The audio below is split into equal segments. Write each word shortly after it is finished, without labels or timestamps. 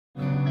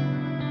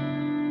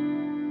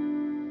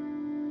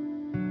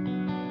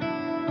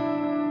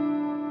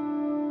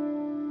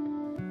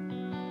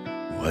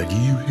Why do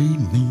you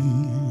hate me?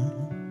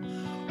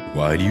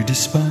 Why do you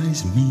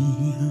despise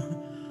me?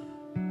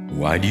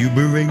 Why do you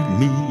berate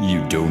me?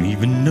 You don't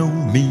even know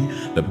me.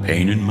 The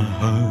pain in my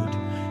heart,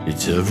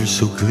 it's ever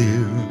so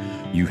clear.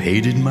 You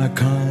hated my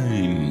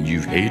kind,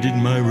 you've hated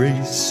my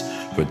race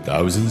for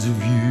thousands of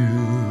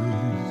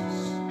years.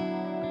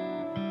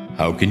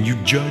 How can you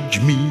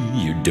judge me?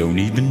 You don't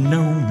even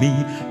know me.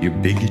 Your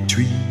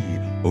bigotry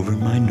over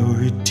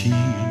minority.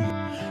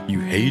 You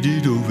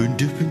hated over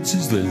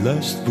differences that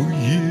last for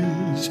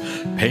years.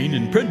 Pain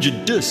and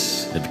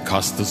prejudice have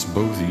cost us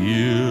both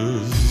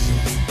years.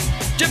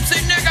 Gypsy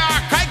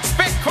nigger, kike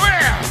spit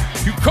queer.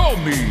 You call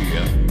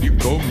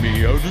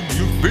me out of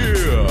your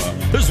fear.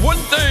 There's one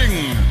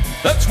thing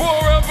that's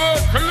forever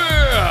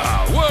clear.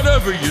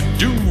 Whatever you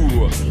do,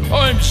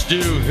 I'm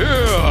still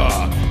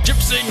here.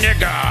 Gypsy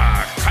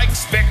nigger, kike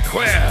spit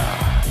queer.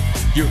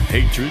 Your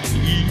hatred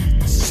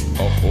eats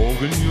a hole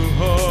in your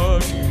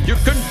heart. Your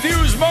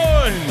confused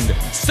mind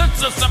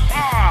sets us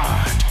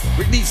apart.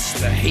 Release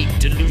the hate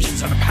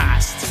delusions of the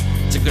past.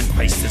 It's a good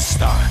place to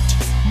start.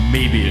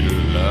 Maybe it'll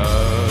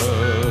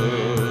last.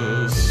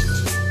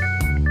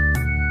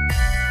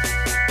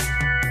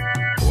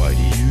 Why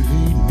do you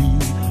hate me?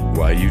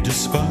 Why do you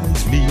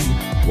despise me?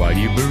 Why do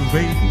you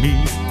berate me?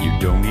 You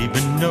don't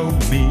even know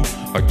me.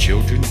 Our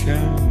children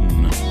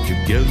can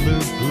together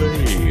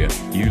play.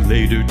 You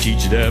later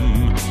teach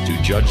them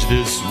to judge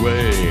this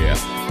way.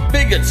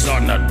 Bigots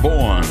are not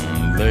born,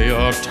 they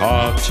are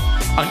taught.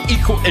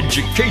 Unequal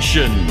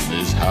education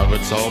is how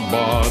it's all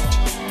bought.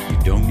 You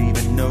don't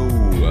even know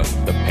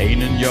the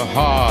pain in your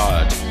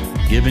heart.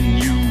 Giving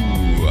you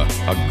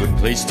a good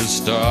place to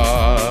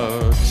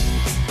start.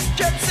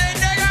 Gypsy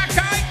nigger,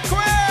 kike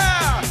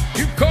queer.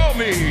 You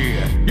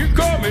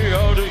call me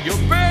out of your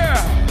fear.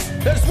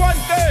 There's one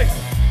thing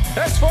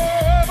that's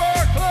forever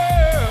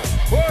clear.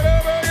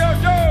 Whatever you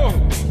do,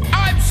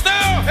 I'm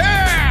still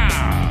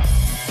here.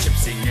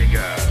 Gypsy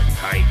nigger,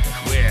 kike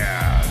queer.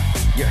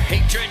 Your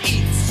hatred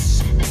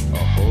eats a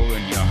hole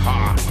in your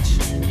heart.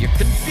 Your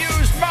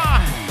confused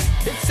mind,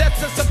 it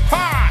sets us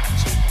apart.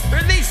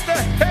 Release the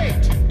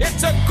hate,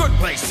 it's a good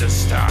place to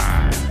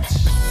start.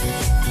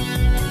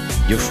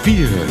 Your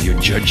fear, your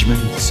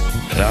judgments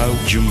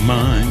cloud your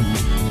mind.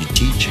 You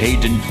teach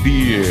hate and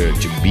fear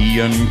to be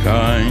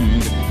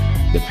unkind.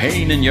 The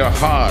pain in your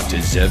heart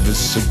is ever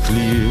so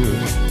clear.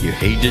 You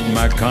hated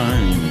my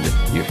kind,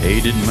 you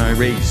hated my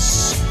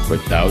race for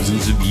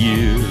thousands of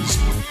years.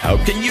 How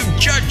can you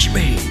judge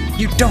me?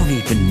 You don't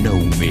even know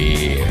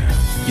me.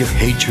 Your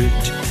hatred,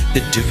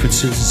 the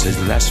differences that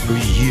last for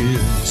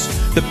years.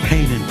 The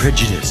pain and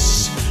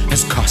prejudice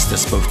has cost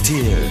us both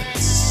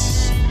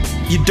tears.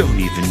 You don't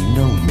even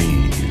know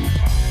me.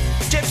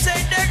 Gypsy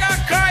nigger,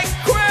 kike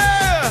queer.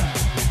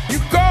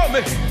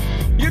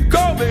 You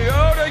call me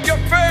out of your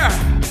fear.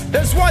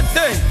 There's one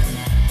thing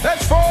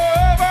that's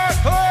forever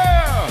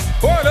clear.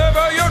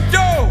 Whatever you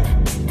do,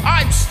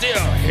 I'm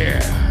still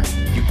here.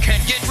 You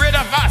can't get rid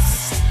of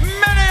us.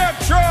 Many have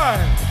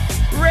tried.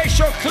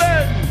 Racial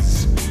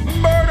cleanse,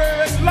 murder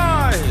and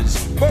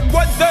lies. But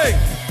one thing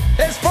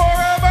is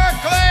forever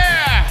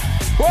clear.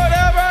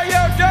 Whatever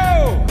you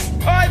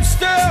do, I'm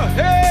still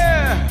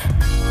here.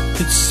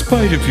 In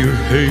spite of your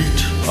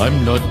hate,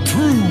 I'm not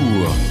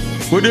through.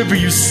 Whatever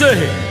you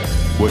say,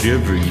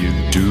 whatever you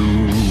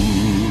do,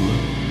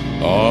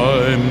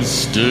 I'm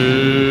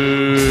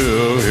still